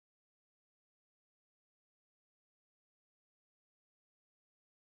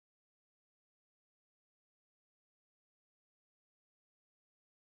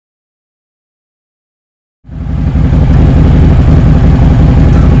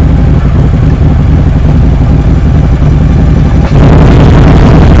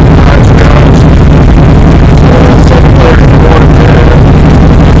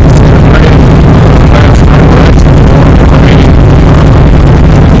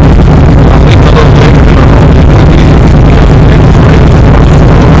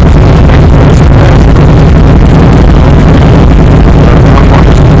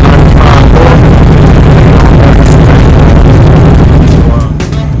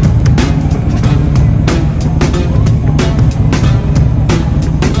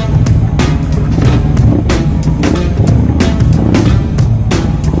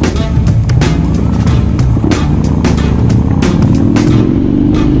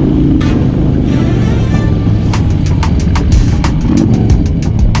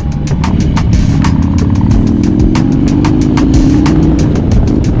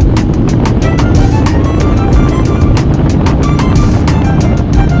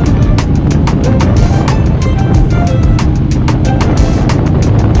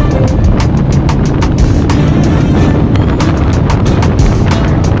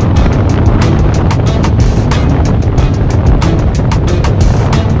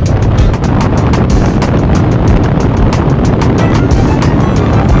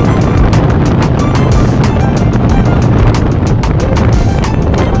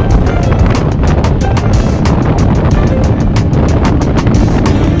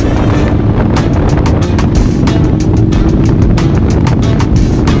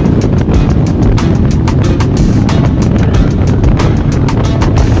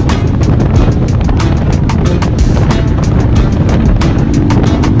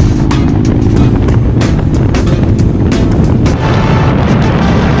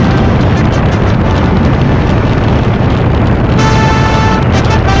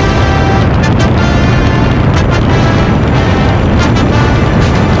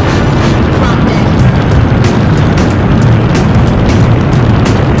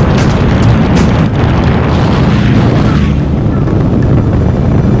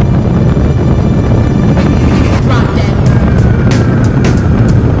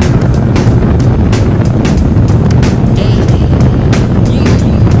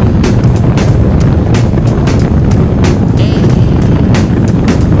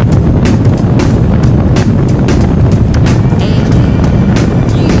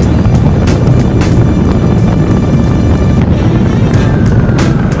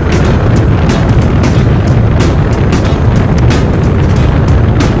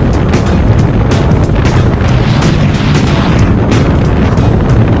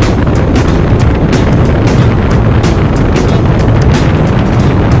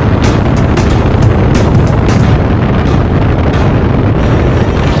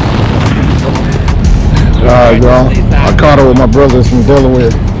with my brothers from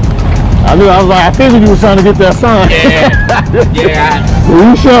Delaware. I knew, I was like, I figured you were trying to get that sign. Yeah, yeah.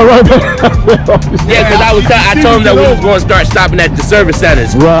 You shot right there. Yeah, because I told him that we was going to start stopping at the service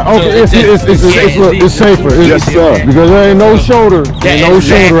centers. Right. Okay. So it's safer. It's because there ain't no shoulder. Ain't no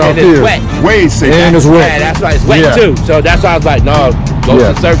shoulder out there. Wet. Way safer. And it's wet. Yeah, that's why it's wet too. So that's why I was like, no, go to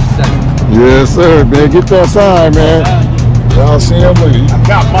the service center. Yes, sir, man. Get that sign, man. Y'all see him? I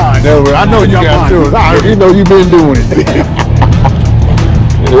got mine. I know you got yours. You know you've been doing it.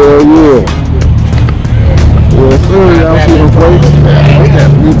 Hell yeah. Yes, sir. Y'all see them plates?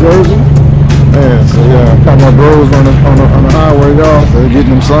 New Jersey. Man, so yeah, I caught my bros on the highway, y'all. They're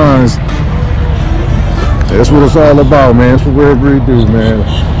getting them signs. That's what it's all about, man. That's what Red Breed do, man.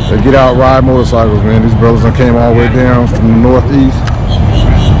 They get out, ride motorcycles, man. These brothers done came all the way down from the northeast.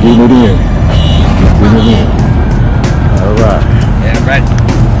 Getting it in. Getting it in. All right. Yeah, right.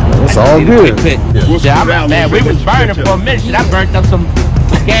 That's all good. Yeah, man, we was burning for a minute. Shit, I burnt up some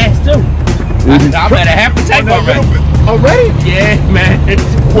gas too. I'm at a half a tank already. Already? Yeah, man.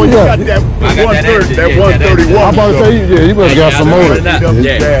 Well, you got that 131. I'm about to say, yeah, you must got some motor.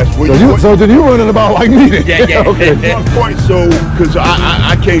 So did you running about like me? Yeah. Okay. 1 point, so because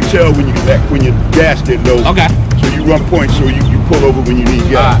I can't tell when your gas get low. Okay. So you run point, so you pull over when you need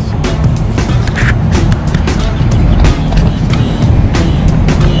gas.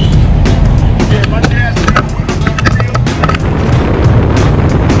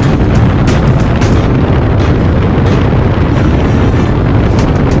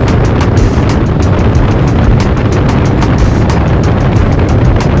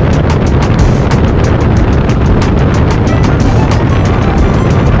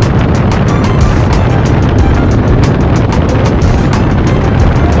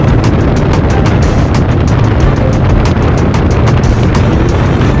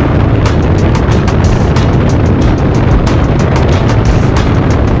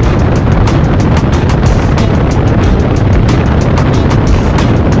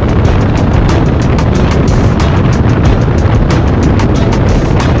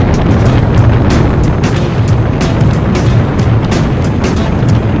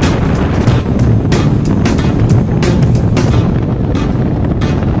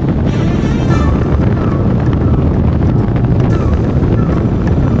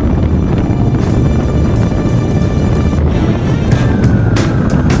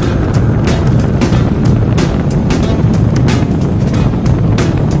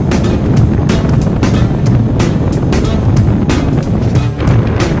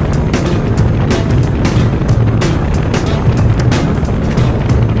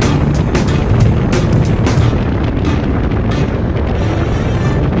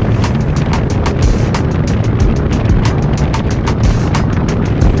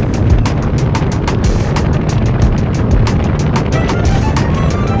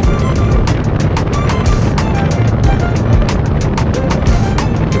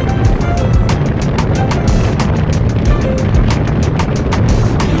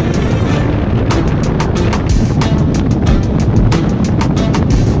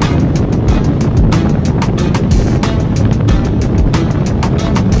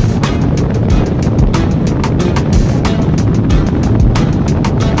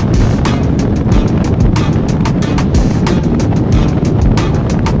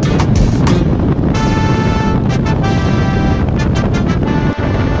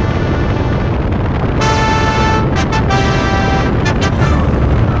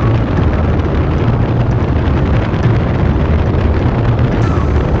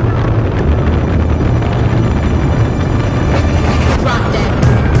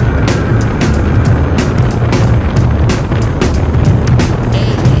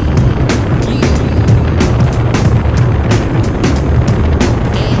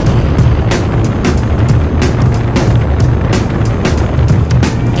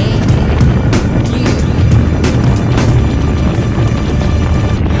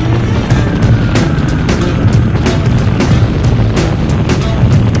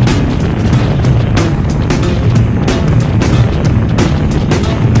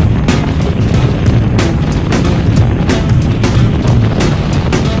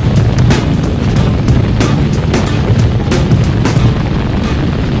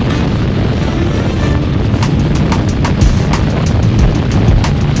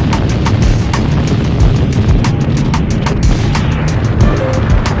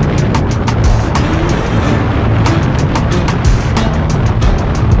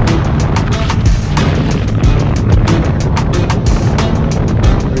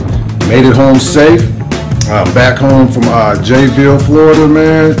 Made it home safe. Back home from Jayville, Florida,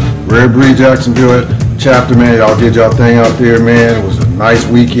 man. Red Breed, Jacksonville. chapter, man. Y'all did y'all thing out there, man. It was a nice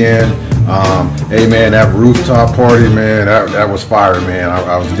weekend. Hey, man, that rooftop party, man, that was fire, man.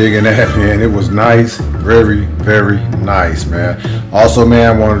 I was digging that, man. It was nice, very, very nice, man. Also,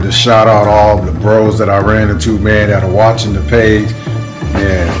 man, I wanted to shout out all the bros that I ran into, man, that are watching the page.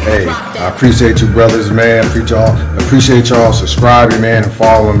 Man, hey, I appreciate you brothers, man. Appreciate y'all subscribing, man, and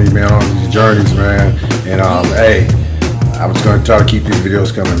following me, man, on these journeys, man. And hey, I was going to try to keep these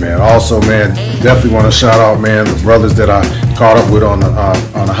videos coming, man. Also, man, definitely want to shout out, man, the brothers that I caught up with on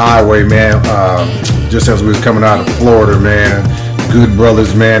the highway, man. Just as we was coming out of Florida, man. Good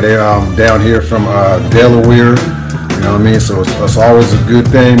brothers, man. They down here from Delaware. You know what I mean? So it's always a good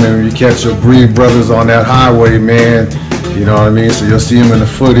thing, man, when you catch your breed brothers on that highway, man. You know what I mean? So you'll see them in the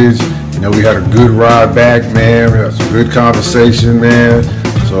footage. You know, we had a good ride back, man. We had some good conversation, man.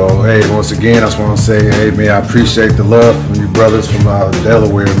 So, hey, once again, I just want to say, hey, man, I appreciate the love from you brothers from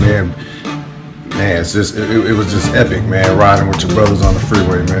Delaware, man. Man, it's just, it was just epic, man, riding with your brothers on the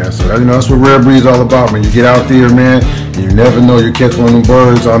freeway, man. So, you know, that's what Rare Breed's all about, man. You get out there, man, and you never know you catch one of them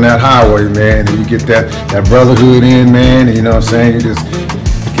birds on that highway, man, and you get that brotherhood in, man, and you know what I'm saying? You just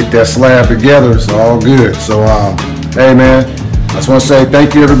get that slab together. It's all good. So, hey, man, I just want to say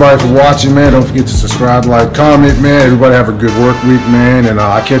thank you, everybody, for watching, man. Don't forget to subscribe, like, comment, man. Everybody have a good work week, man, and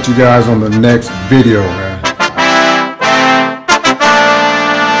I'll catch you guys on the next video, man.